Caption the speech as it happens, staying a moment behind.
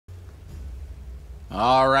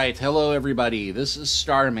Alright, hello everybody, this is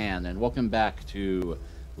Starman, and welcome back to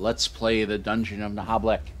Let's Play the Dungeon of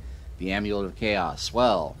Naheulbeuk, the Amulet of Chaos.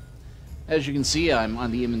 Well, as you can see, I'm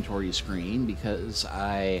on the inventory screen because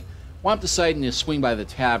I wound up deciding to swing by the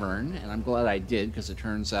tavern, and I'm glad I did, because it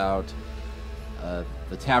turns out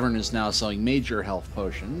the tavern is now selling major health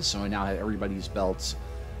potions, so I now have everybody's belts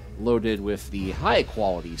loaded with the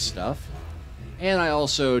high-quality stuff. And I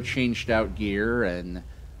also changed out gear, and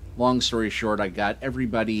long story short, I got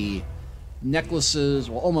everybody necklaces,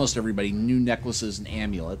 well, almost everybody, new necklaces and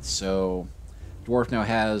amulets. So, Dwarf now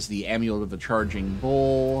has the Amulet of the Charging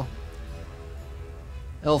Bull.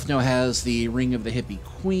 Elf now has the Ring of the Hippie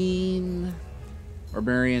Queen.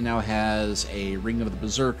 Barbarian now has a Ring of the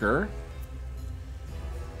Berserker.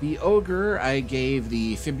 The Ogre, I gave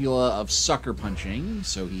the Fibula of Sucker Punching,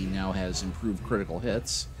 so he now has improved critical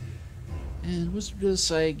hits. And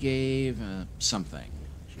Wizardess, I gave something.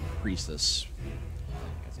 Priestess.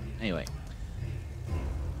 Anyway,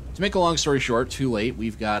 to make a long story short, too late,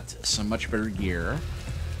 we've got some much better gear.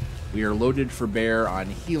 We are loaded for bear on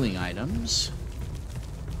healing items.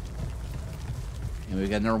 And we've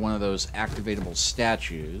got another one of those activatable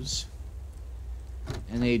statues.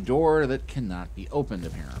 And a door that cannot be opened,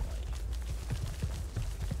 apparently.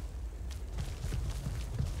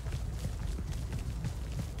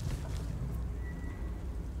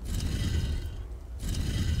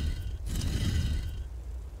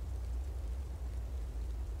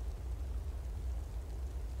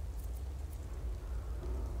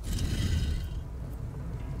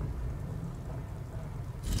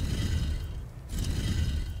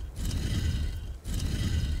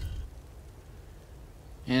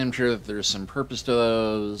 And I'm sure that there's some purpose to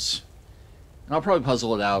those. And I'll probably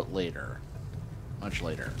puzzle it out later. Much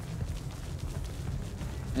later.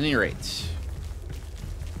 At any rate,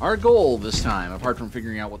 our goal this time, apart from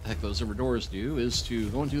figuring out what the heck those silver doors do, is to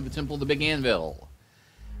go into the Temple of the Big Anvil.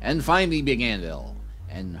 And find the Big Anvil.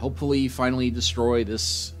 And hopefully finally destroy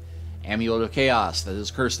this Amulet of Chaos that has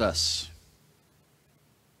cursed us.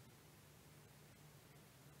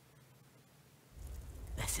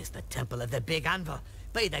 This is the Temple of the Big Anvil.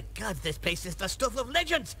 By the gods, this place is the stuff of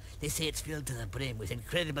legends. They say it's filled to the brim with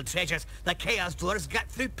incredible treasures the Chaos Dwarves got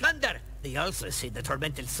through plunder. They also say the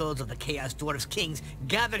tormented souls of the Chaos Dwarves kings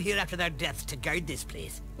gather here after their deaths to guard this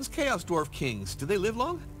place. Those Chaos Dwarf kings, do they live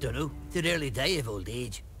long? Dunno. They rarely die of old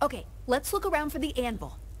age. Okay, let's look around for the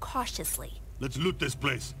anvil, cautiously. Let's loot this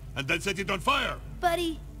place, and then set it on fire!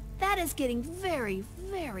 Buddy, that is getting very,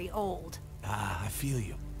 very old. Ah, I feel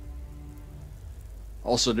you.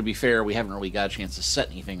 Also, to be fair, we haven't really got a chance to set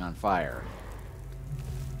anything on fire.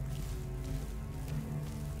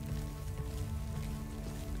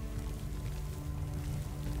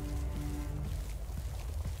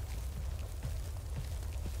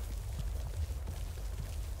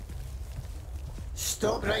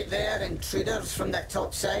 Stop right there, intruders from the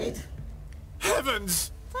top side.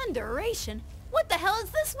 Heavens! Thunderation? What the hell is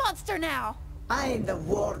this monster now? I'm the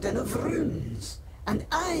Warden of Runes, and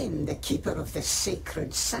I'm the keeper of the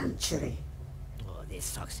sacred sanctuary. Oh, this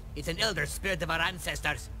sucks. It's an elder spirit of our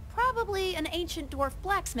ancestors. Probably an ancient dwarf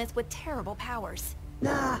blacksmith with terrible powers.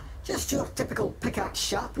 Nah, just your typical pickaxe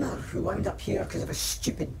sharpener who wound up here because of a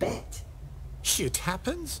stupid bet. Shit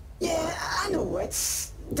happens? Yeah, I know,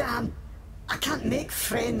 it's... damn. I can't make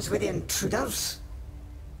friends with the intruders.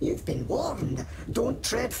 You've been warned. Don't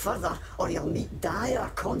tread further, or you'll meet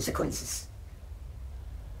dire consequences.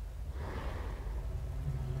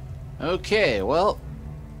 Okay, well,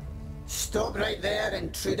 Stop right there,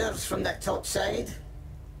 intruders from the top side.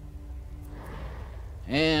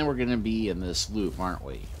 and we're gonna be in this loop, aren't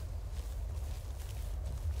we?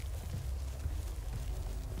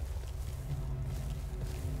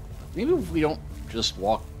 Maybe if we don't just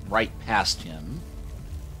walk right past him.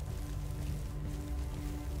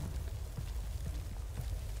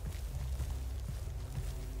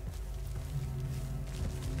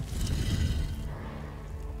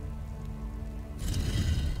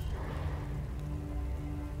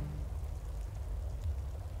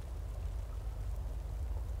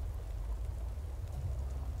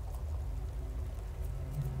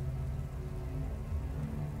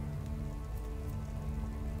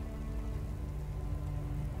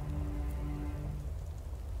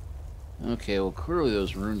 Okay, well, clearly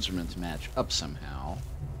those runes are meant to match up somehow.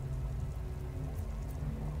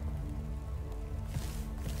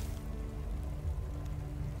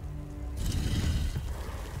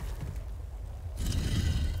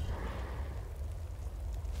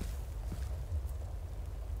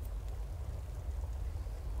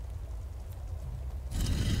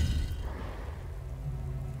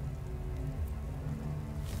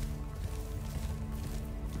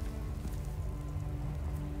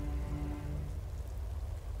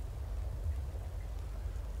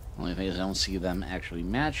 I don't see them actually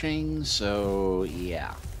matching, so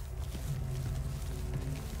yeah.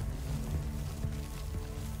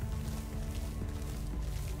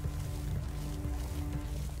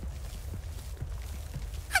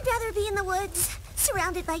 I'd rather be in the woods,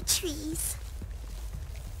 surrounded by trees.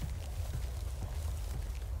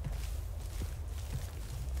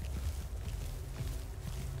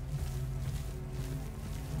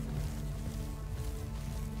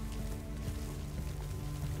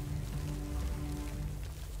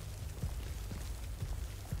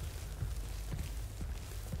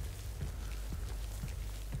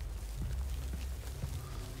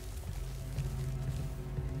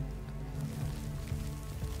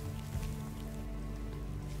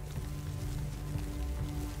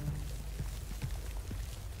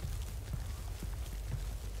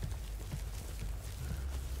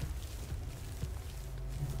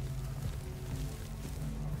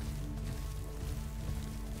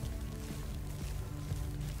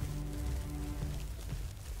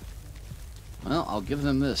 Well, I'll give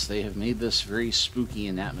them this. They have made this very spooky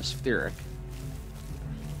and atmospheric.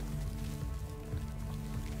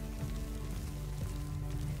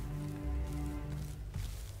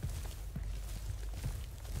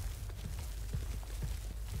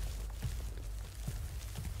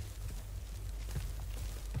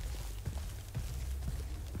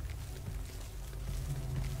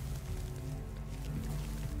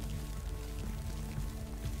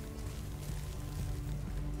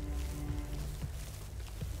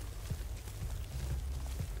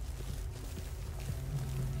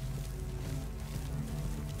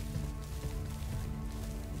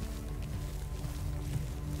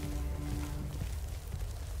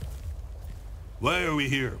 Why are we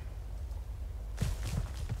here?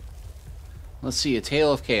 Let's see, a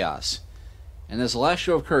tale of chaos. And as a last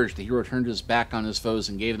show of courage, the hero turned his back on his foes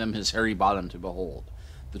and gave them his hairy bottom to behold.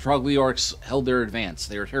 The Troglodytes held their advance.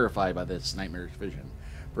 They were terrified by this nightmarish vision.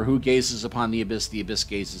 For who gazes upon the abyss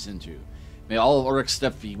gazes into. May all of Ulrich's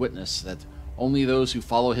steps be witness that only those who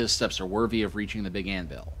follow his steps are worthy of reaching the big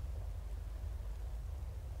anvil.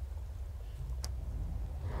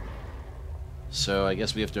 So I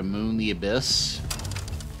guess we have to moon the abyss.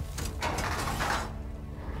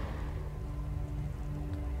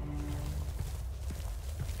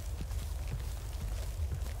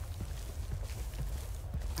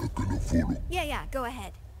 Yeah, go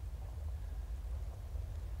ahead.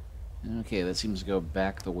 Okay, that seems to go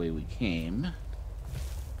back the way we came.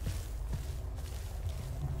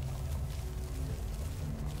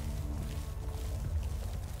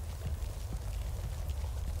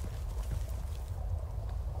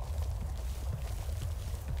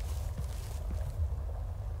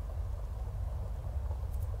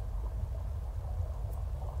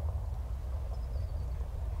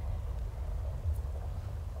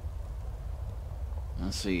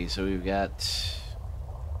 Let's see, so we've got...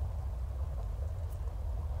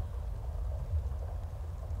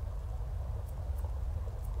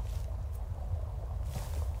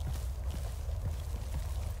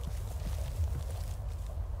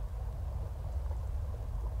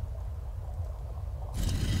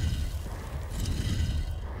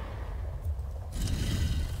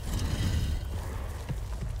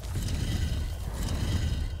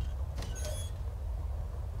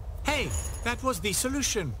 Hey, that was the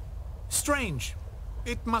solution. Strange.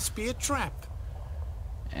 It must be a trap.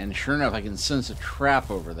 And sure enough, I can sense a trap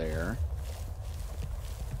over there.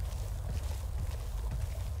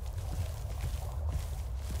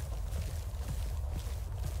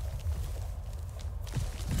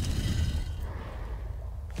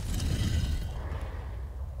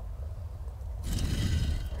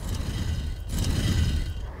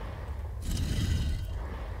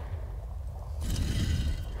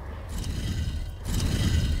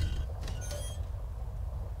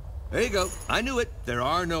 There you go. I knew it. There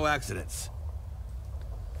are no accidents.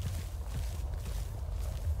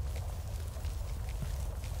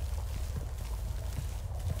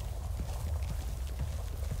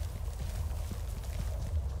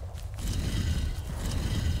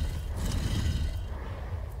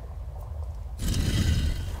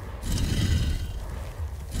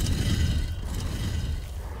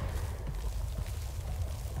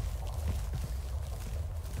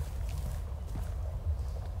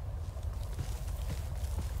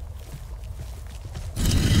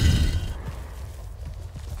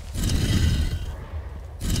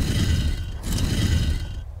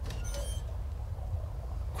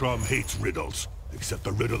 Crom hates riddles, except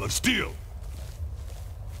the riddle of steel.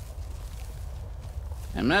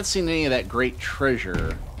 I'm not seeing any of that great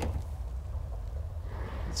treasure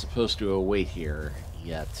that's supposed to await here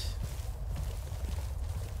yet.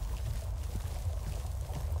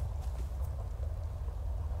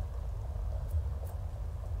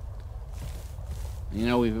 You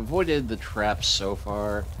know, we've avoided the traps so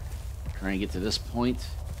far. Trying to get to this point.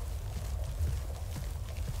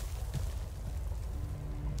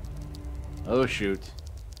 Oh, shoot.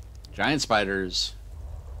 Giant spiders.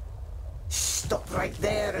 Stop right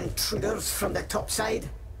there, intruders from the top side.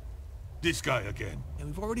 This guy again. And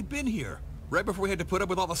we've already been here, right before we had to put up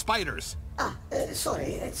with all the spiders.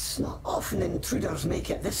 Sorry, it's not often intruders make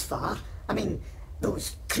it this far. I mean,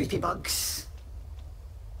 those creepy bugs.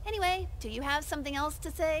 Anyway, do you have something else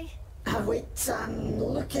to say? Wait, I'm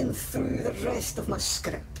looking through the rest of my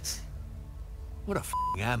script. What a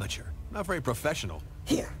f***ing amateur. Not very professional.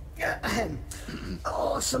 Here.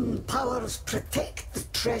 Awesome powers protect the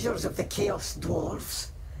treasures of the Chaos Dwarves.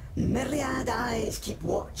 Myriad eyes keep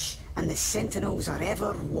watch, and the sentinels are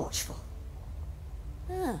ever watchful.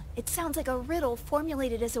 It sounds like a riddle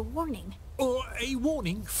formulated as a warning. Or a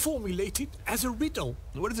warning formulated as a riddle.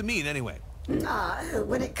 What does it mean, anyway?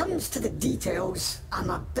 When it comes to the details, I'm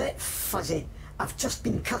a bit fuzzy. I've just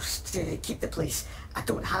been cursed to keep the place. I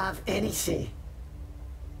don't have any say.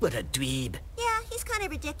 What a dweeb. Yeah, he's kind of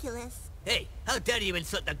ridiculous. Hey, how dare you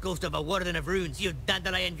insult the ghost of a warden of runes, you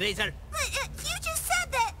dandelion grazer? You just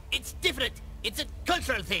said that! It's different. It's a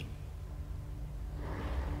cultural thing.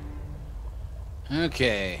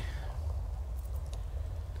 Okay.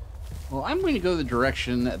 Well, I'm going to go the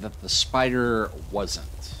direction that the spider wasn't.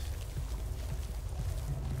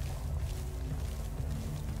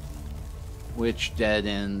 Which dead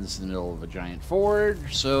ends in the middle of a giant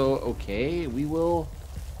forge, so okay, we will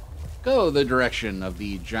go the direction of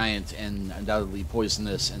the giant and undoubtedly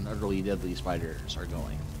poisonous and utterly deadly spiders are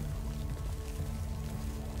going.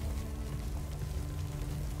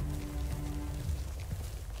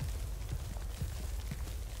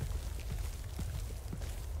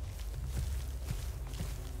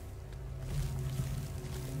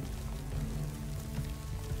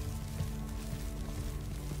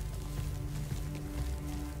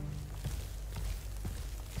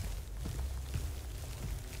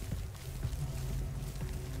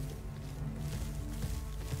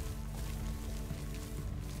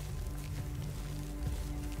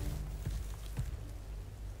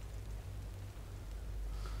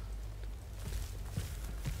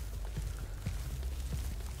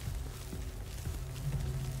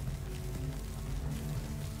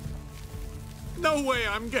 No way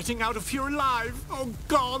I'm getting out of here alive! Oh,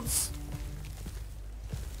 gods!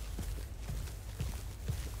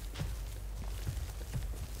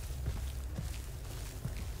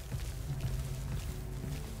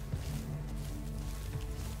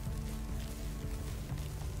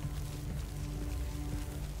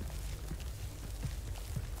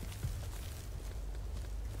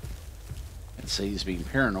 I'd say he's being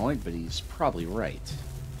paranoid, but he's probably right.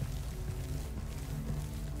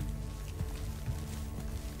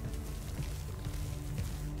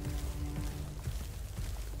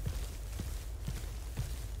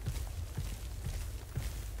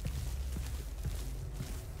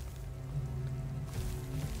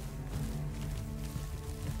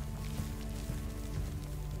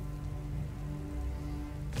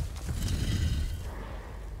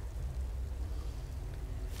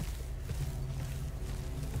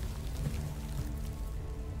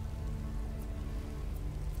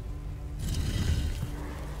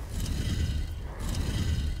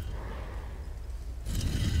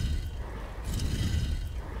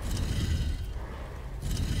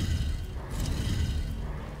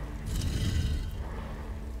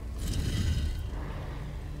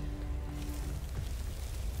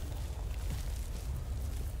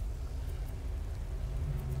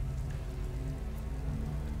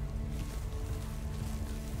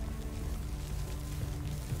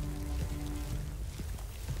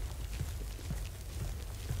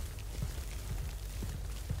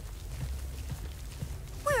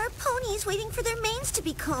 Ponies waiting for their manes to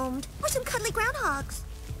be combed, or some cuddly groundhogs.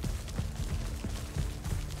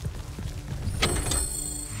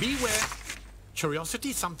 Beware!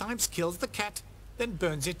 Curiosity sometimes kills the cat, then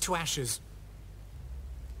burns it to ashes.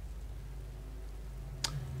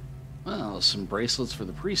 Well, some bracelets for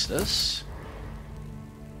the priestess.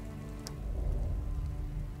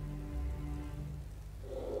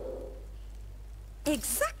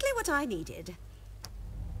 Exactly what I needed.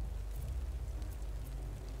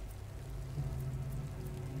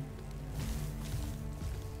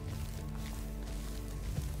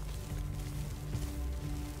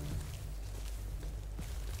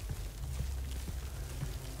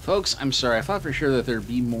 Folks, I'm sorry. I thought for sure that there'd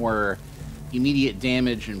be more immediate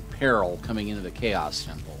damage and peril coming into the Chaos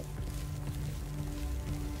Temple.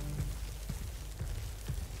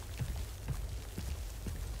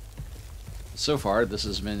 So far, this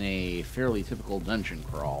has been a fairly typical dungeon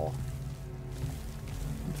crawl.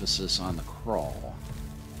 Emphasis on the crawl.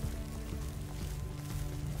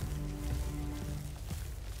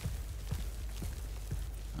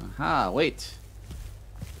 Aha, wait.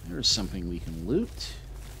 There's something we can loot.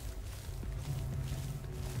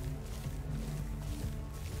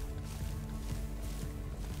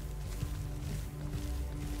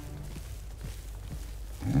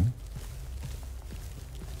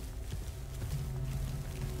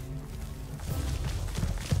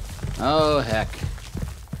 Oh, heck.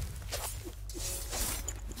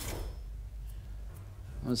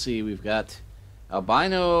 Let's see, we've got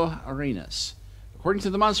Albino Arenas. According to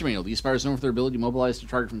the monster manual, these spiders are known for their ability to mobilize the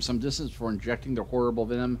target from some distance before injecting their horrible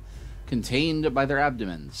venom contained by their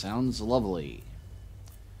abdomen. Sounds lovely.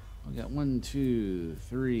 We got 1, 2,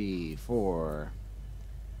 3, 4.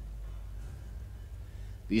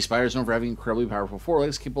 These spiders are known for having incredibly powerful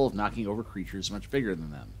forelegs capable of knocking over creatures much bigger than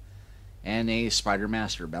them. And a Spider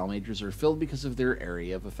Master. Battle Mages are filled because of their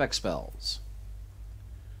area of effect spells.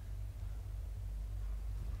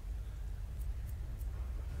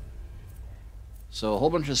 So a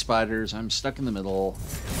whole bunch of spiders. I'm stuck in the middle.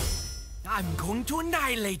 I'm going to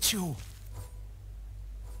annihilate you.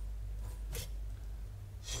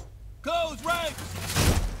 Close ranks!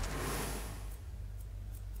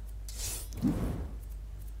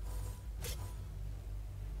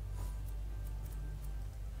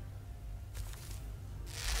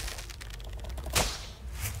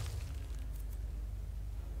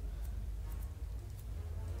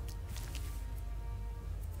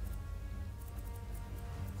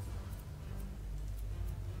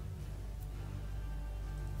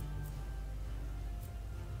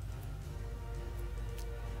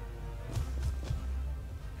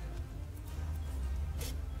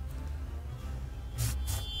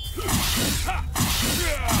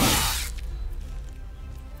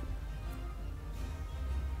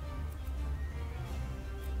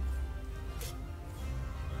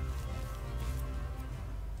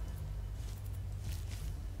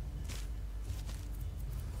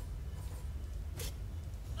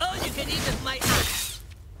 All you can eat is my axe.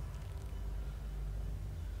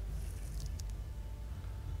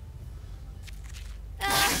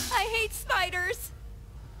 I hate spiders.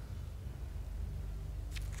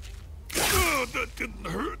 That didn't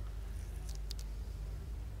hurt.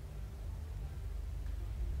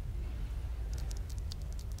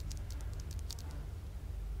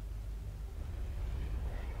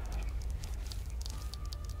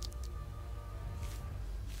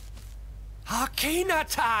 Arcana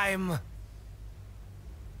time!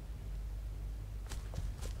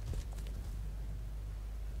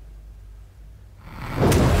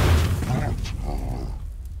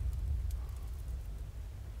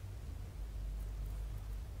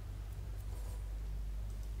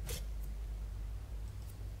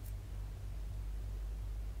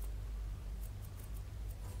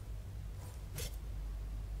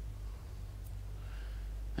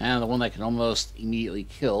 And the one that can almost immediately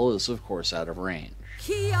kill is, of course, out of range.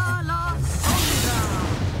 Kia la Sonda!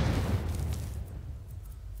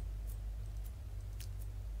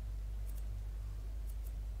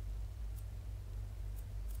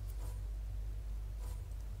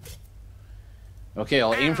 Okay,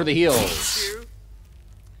 I'll aim for the heels.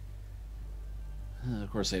 Of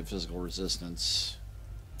course, they have physical resistance.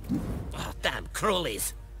 Oh, damn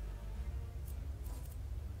crawlies.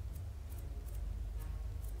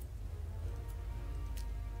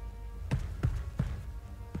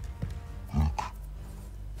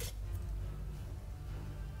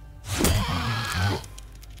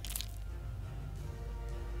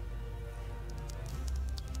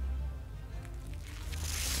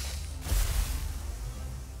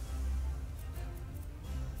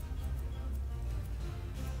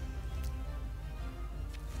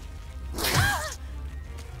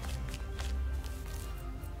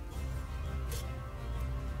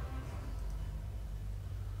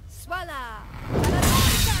 Swalla!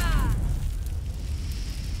 Balabanca!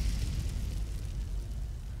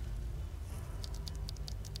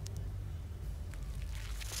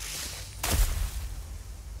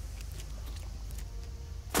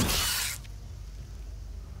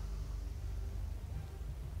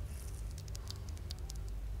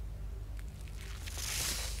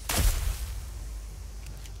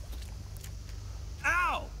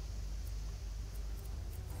 Ow!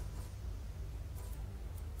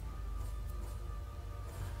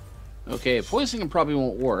 Okay, poisoning probably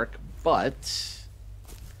won't work, but...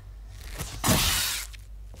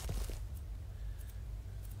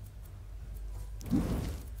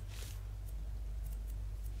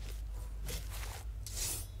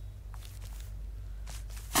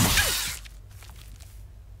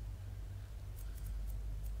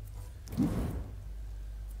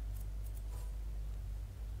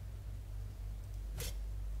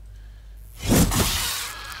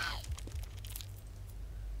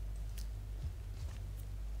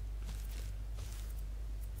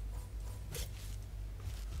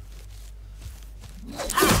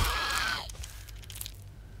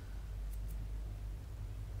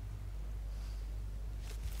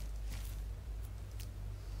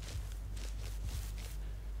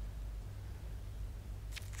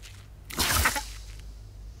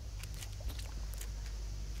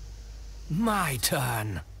 my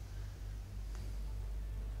turn.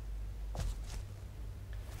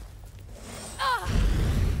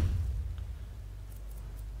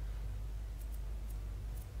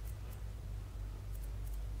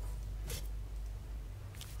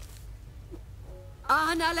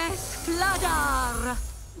 Amulet Vladar!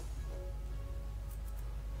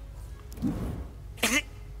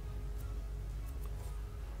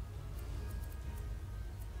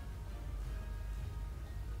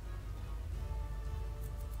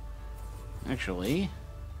 Actually,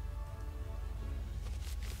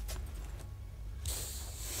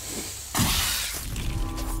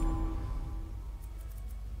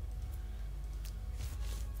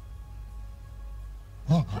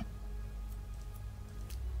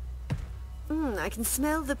 I can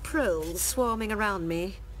smell the proles swarming around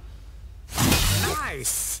me.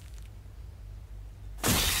 Nice!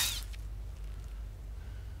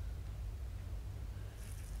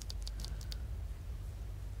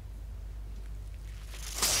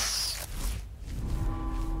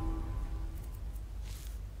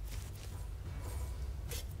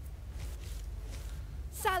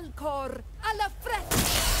 Salcor alla fretta!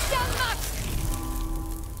 Jalmak!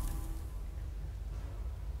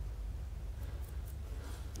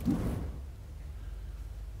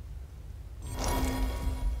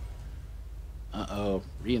 uh-oh,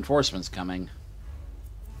 reinforcements coming.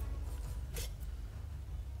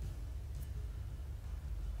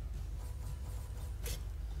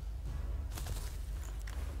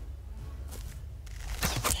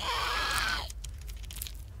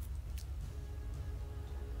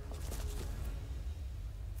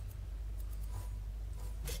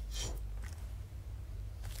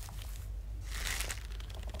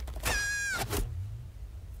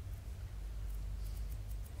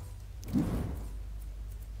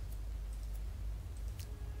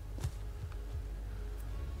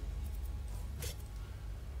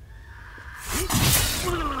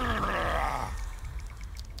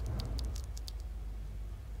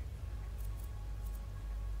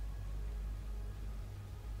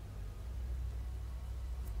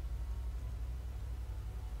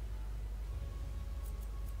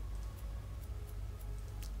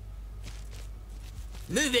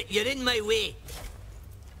 Move it, you're in my way.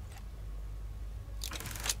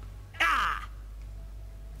 Ah!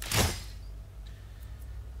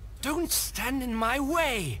 Don't stand in my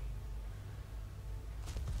way.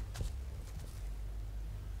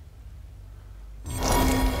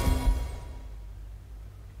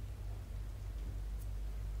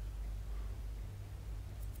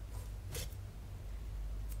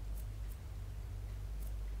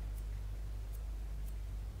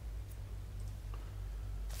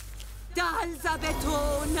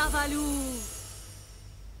 Dalzabeto Navalu!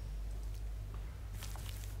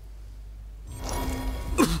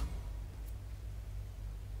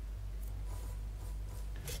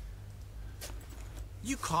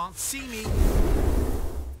 You can't see me.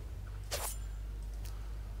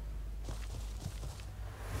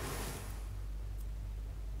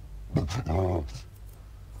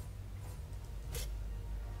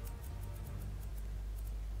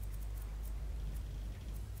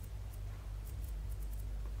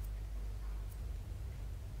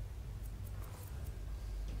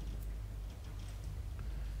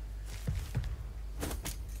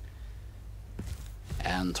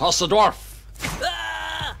 And toss the dwarf.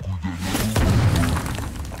 Ah!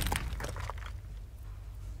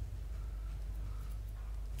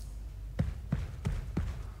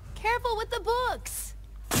 Careful with the books!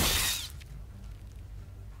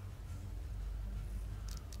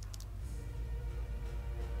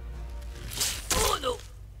 Oh no!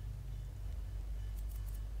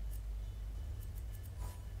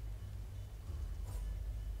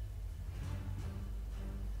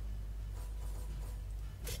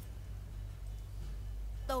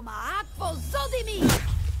 Toma akvo zodimi!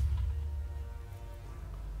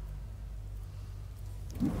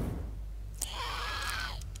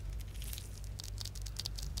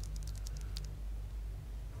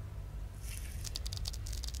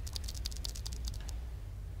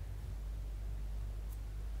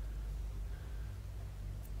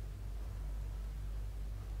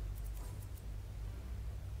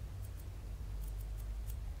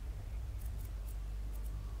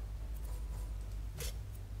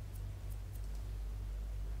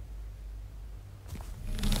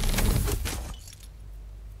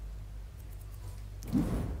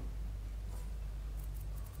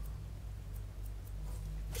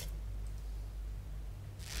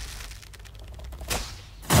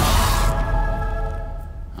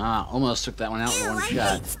 Ah, almost took that one out in Ew, one I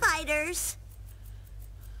shot. hate spiders.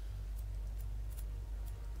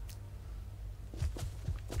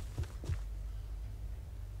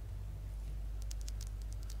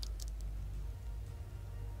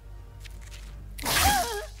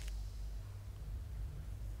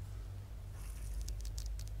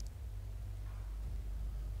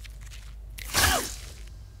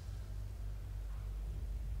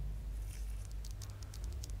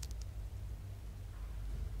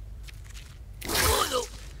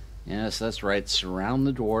 Yes, that's right. Surround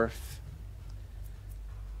the dwarf.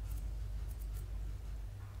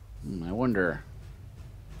 I wonder.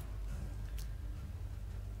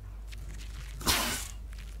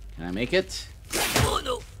 Can I make it? Oh,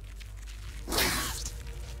 no.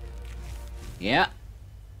 Yeah.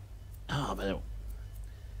 Oh, but it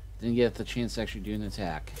didn't get the chance to actually do an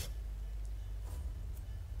attack.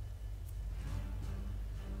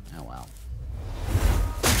 Oh, well.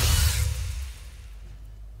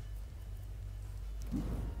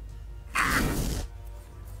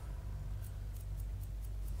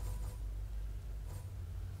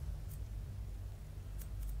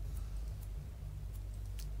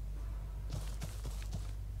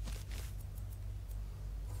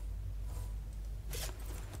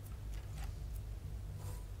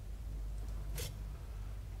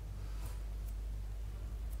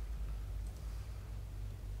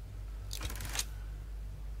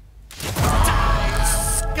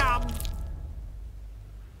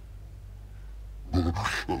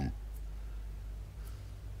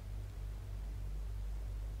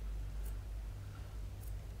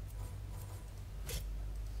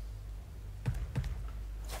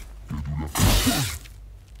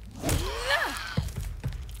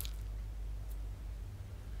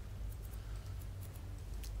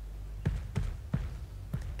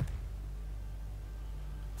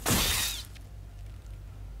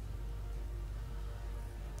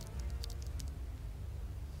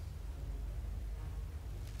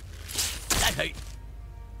 Hey.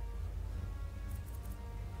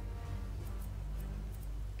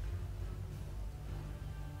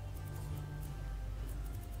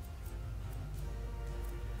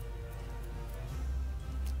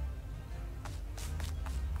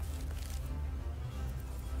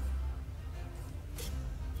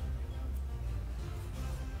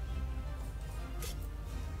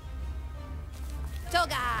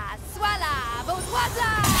 Toga, swala,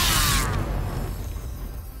 bourgeoisie!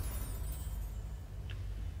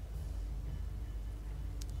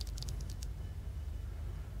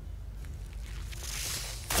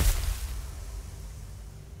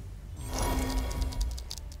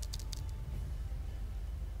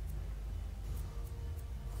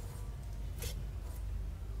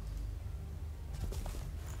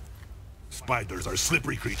 Spiders are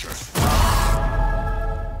slippery creatures.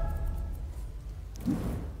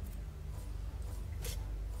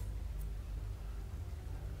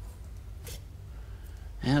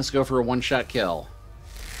 And let's go for a one-shot kill.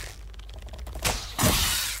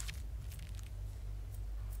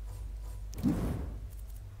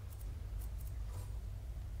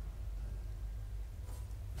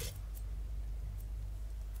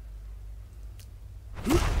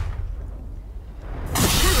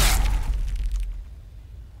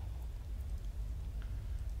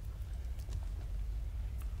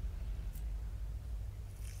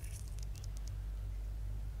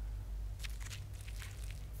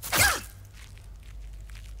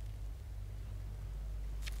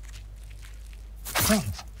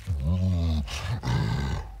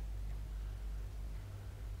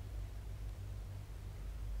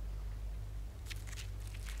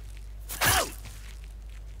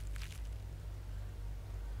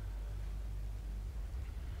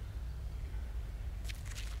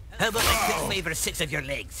 How about I quick favor 6 of your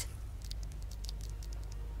legs?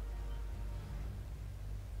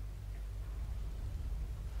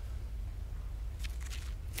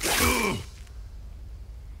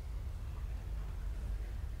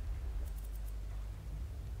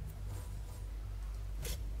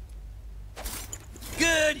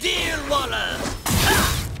 Good deal, Wallace!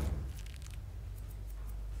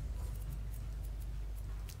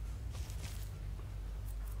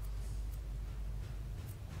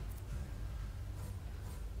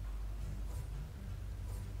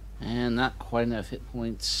 And not quite enough hit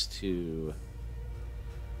points to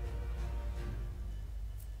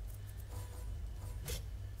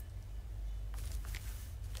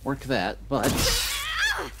work that, but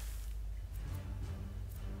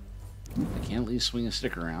I can at least swing a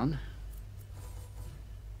stick around.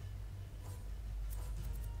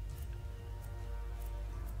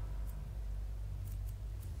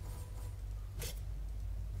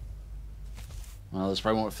 Well, this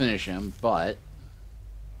probably won't finish him, but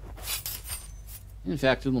in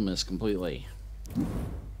fact, it'll miss completely.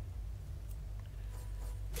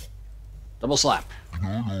 Double slap.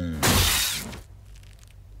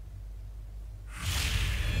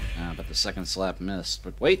 But the second slap missed.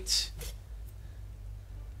 But wait.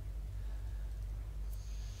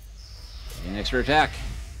 An extra attack.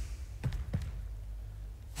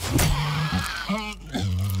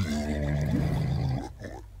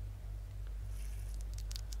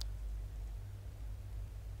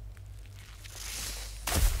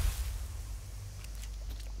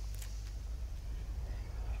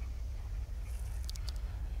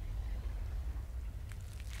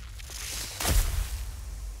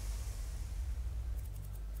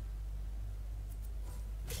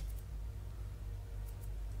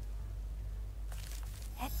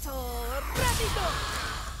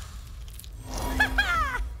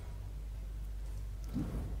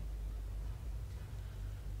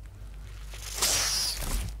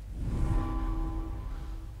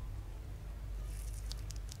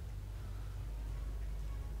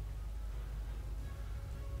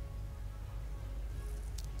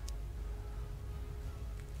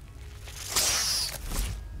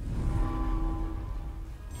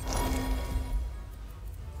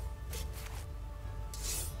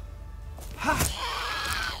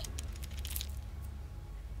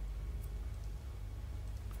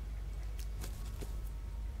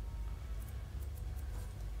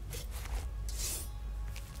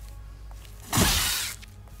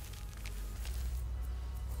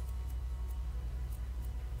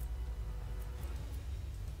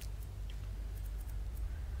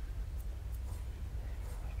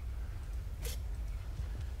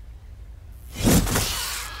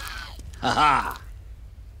 Haha!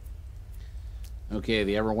 Okay,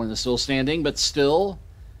 the other one is still standing, but still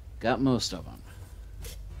got most of them.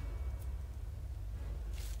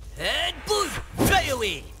 And boom! Fly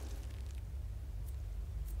away!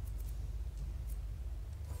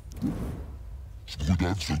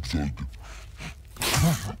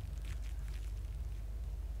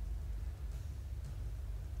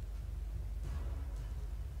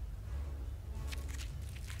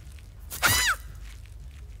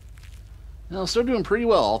 Well, still doing pretty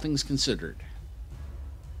well, all things considered.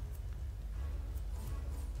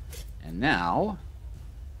 And now...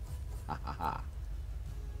 Ha ha ha.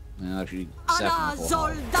 Now actually Ana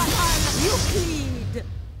Zoldan al-Euclid!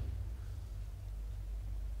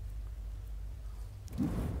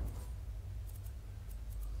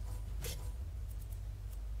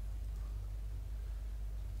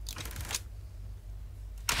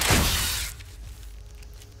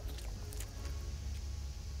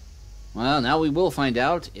 Well, now we will find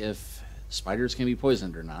out if spiders can be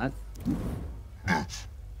poisoned or not.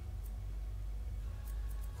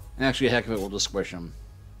 Actually, heck of it, we'll just squish them.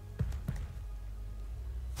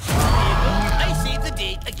 I saved the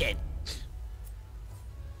day again.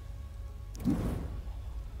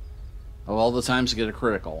 Of all the times to get a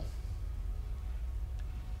critical.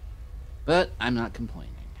 But I'm not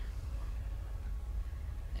complaining.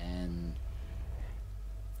 And...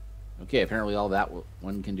 okay, apparently all that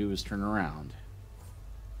one can do is turn around.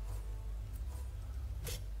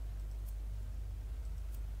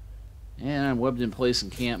 And I'm webbed in place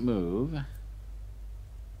and can't move.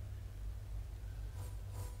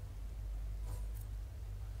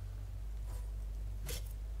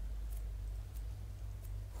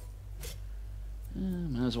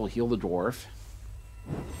 Might as well heal the dwarf.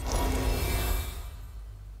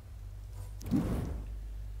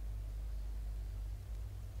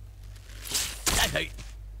 That's out.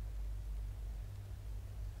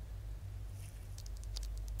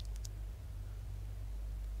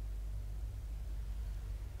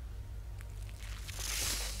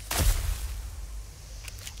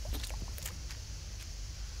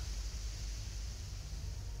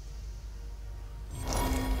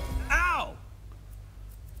 Ow!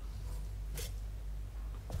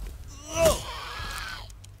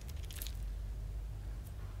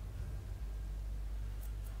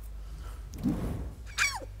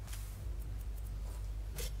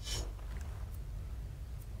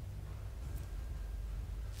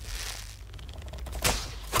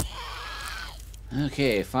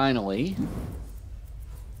 Okay, finally.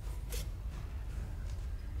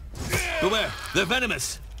 Beware, they're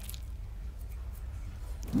venomous.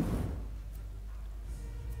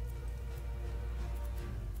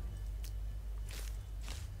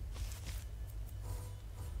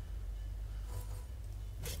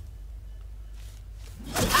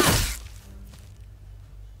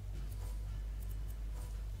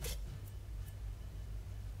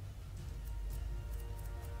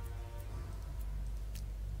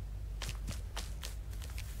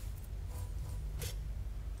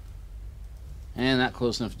 And not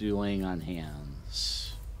close enough to do laying on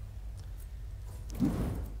hands. And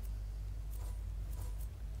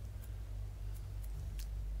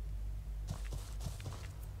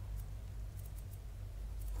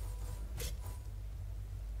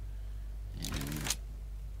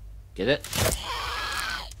get it?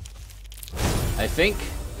 I think.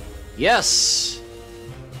 Yes!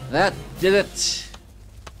 That did it!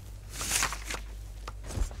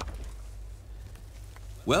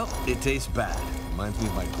 Well, it tastes bad. Reminds me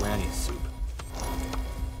of my granny's soup.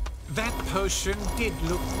 That potion did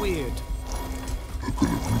look weird.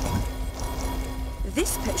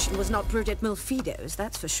 This potion was not brewed at Milfido's,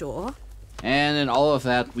 that's for sure. And in all of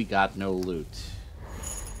that, we got no loot.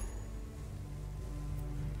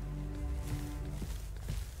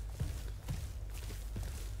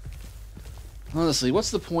 Honestly,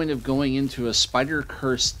 what's the point of going into a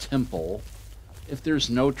spider-cursed temple if there's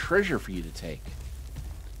no treasure for you to take?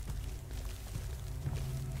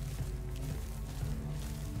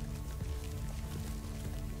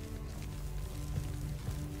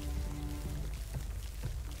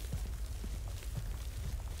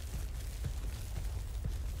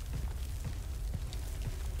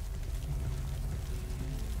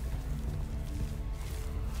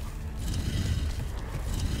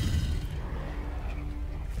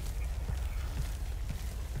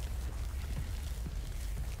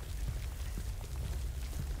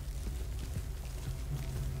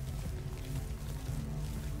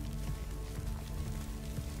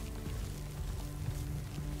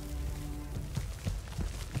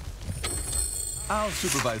 I'll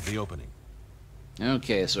supervise the opening.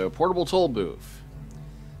 Okay, so portable toll booth.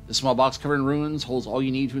 This small box covered in ruins holds all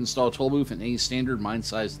you need to install a toll booth in any standard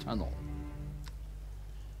mine-sized tunnel.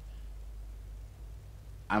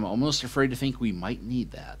 I'm almost afraid to think we might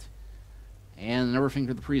need that. And another thing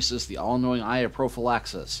for the priestess, the all-knowing eye of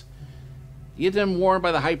prophylaxis. The item worn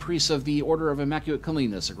by the high priest of the Order of Immaculate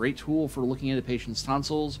Cleanliness, a great tool for looking at a patient's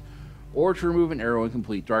tonsils, or to remove an arrow in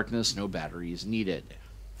complete darkness, no batteries needed.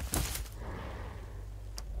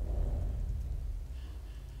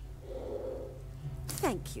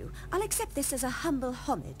 Thank you. I'll accept this as a humble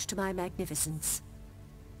homage to my magnificence.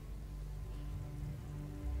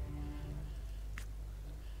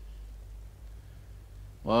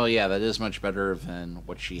 Well, yeah, that is much better than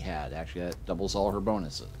what she had. Actually, that doubles all her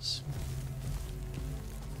bonuses.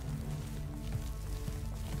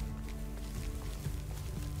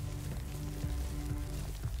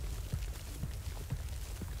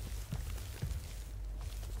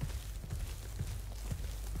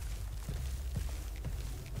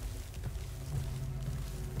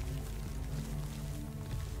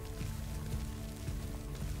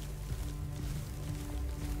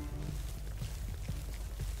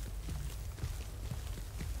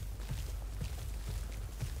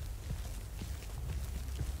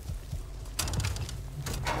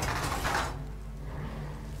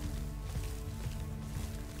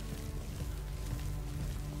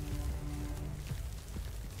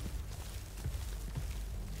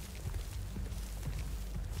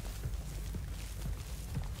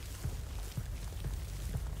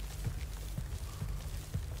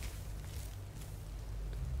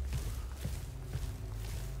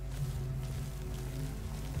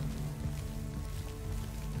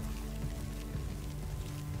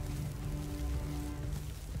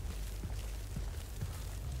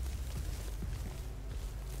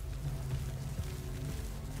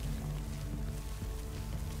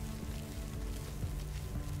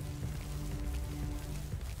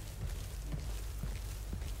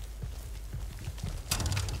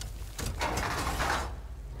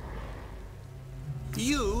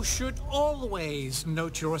 You should always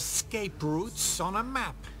note your escape routes on a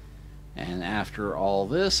map. And after all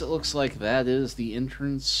this, it looks like that is the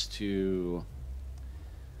entrance to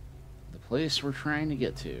the place we're trying to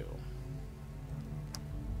get to.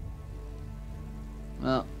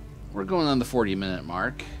 Well, we're going on the 40-minute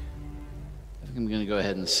mark. I think I'm going to go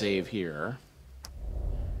ahead and save here.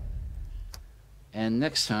 And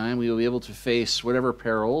next time, we will be able to face whatever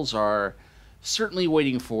perils are certainly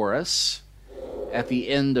waiting for us at the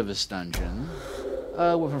end of this dungeon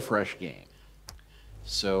with a fresh game.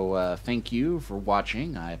 So thank you for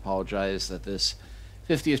watching. I apologize that this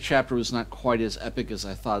 50th chapter was not quite as epic as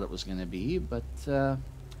I thought it was going to be, but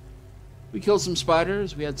we killed some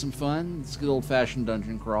spiders, we had some fun, it's a good old-fashioned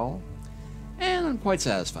dungeon crawl, and I'm quite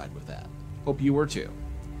satisfied with that. Hope you were too.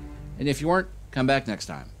 And if you weren't, come back next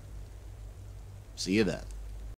time. See you then.